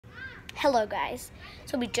Hello guys,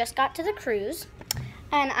 so we just got to the cruise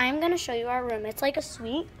and I'm going to show you our room. It's like a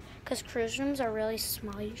suite because cruise rooms are really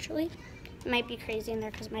small usually. It might be crazy in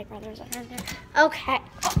there because my brothers are in there. Okay,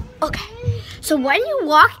 so when you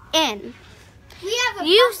walk in,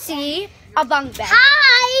 you see a bunk bed.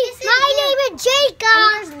 Hi, my name is Jacob.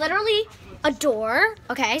 And there's literally a door.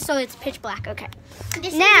 Okay, so it's pitch black. Okay.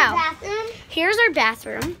 This Now, is the bathroom. Here's our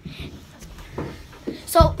bathroom.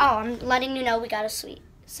 So, I'm letting you know we got a suite.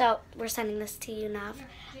 So, we're sending this to you now.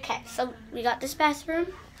 Okay, so we got this bathroom,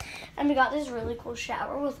 and we got this really cool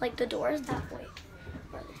shower with, like, the doors that way.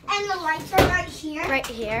 And the lights are right here. Right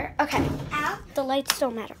here. Okay. Out. The lights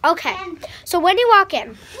don't matter. Okay. So, when you walk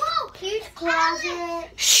in. Whoa, here's closet.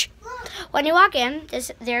 Shh. When you walk in,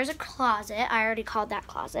 there's a closet. I already called that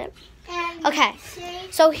closet. And Okay.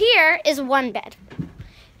 So, here is one bed.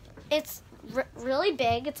 It's really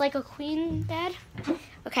big. It's like a queen bed.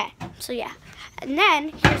 Okay, so yeah. And then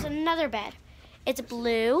here's another bed. It's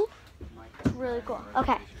blue. Really cool.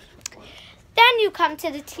 Okay. Then you come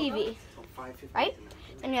to the TV, right?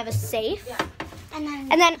 Then you have a safe.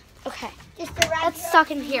 And then okay. just the right Let's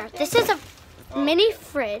talk in here. This is a mini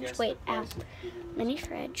fridge. Wait, mini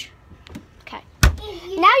fridge. Okay.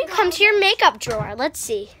 Now you come to your makeup drawer. Let's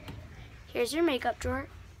see. Here's your makeup drawer.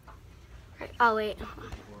 Oh, wait.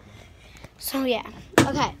 So, yeah.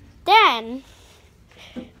 Okay. Then,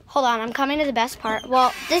 hold on. I'm coming to the best part.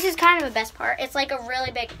 Well, this is kind of the best part. It's like a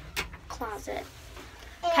really big closet.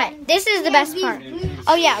 Okay. This is the best part.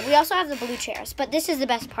 Oh, yeah. We also have the blue chairs. But this is the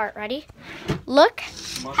best part. Ready? Look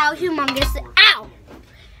how humongous. Ow!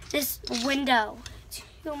 This window. It's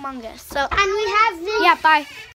humongous. So, And we have this. yeah, bye.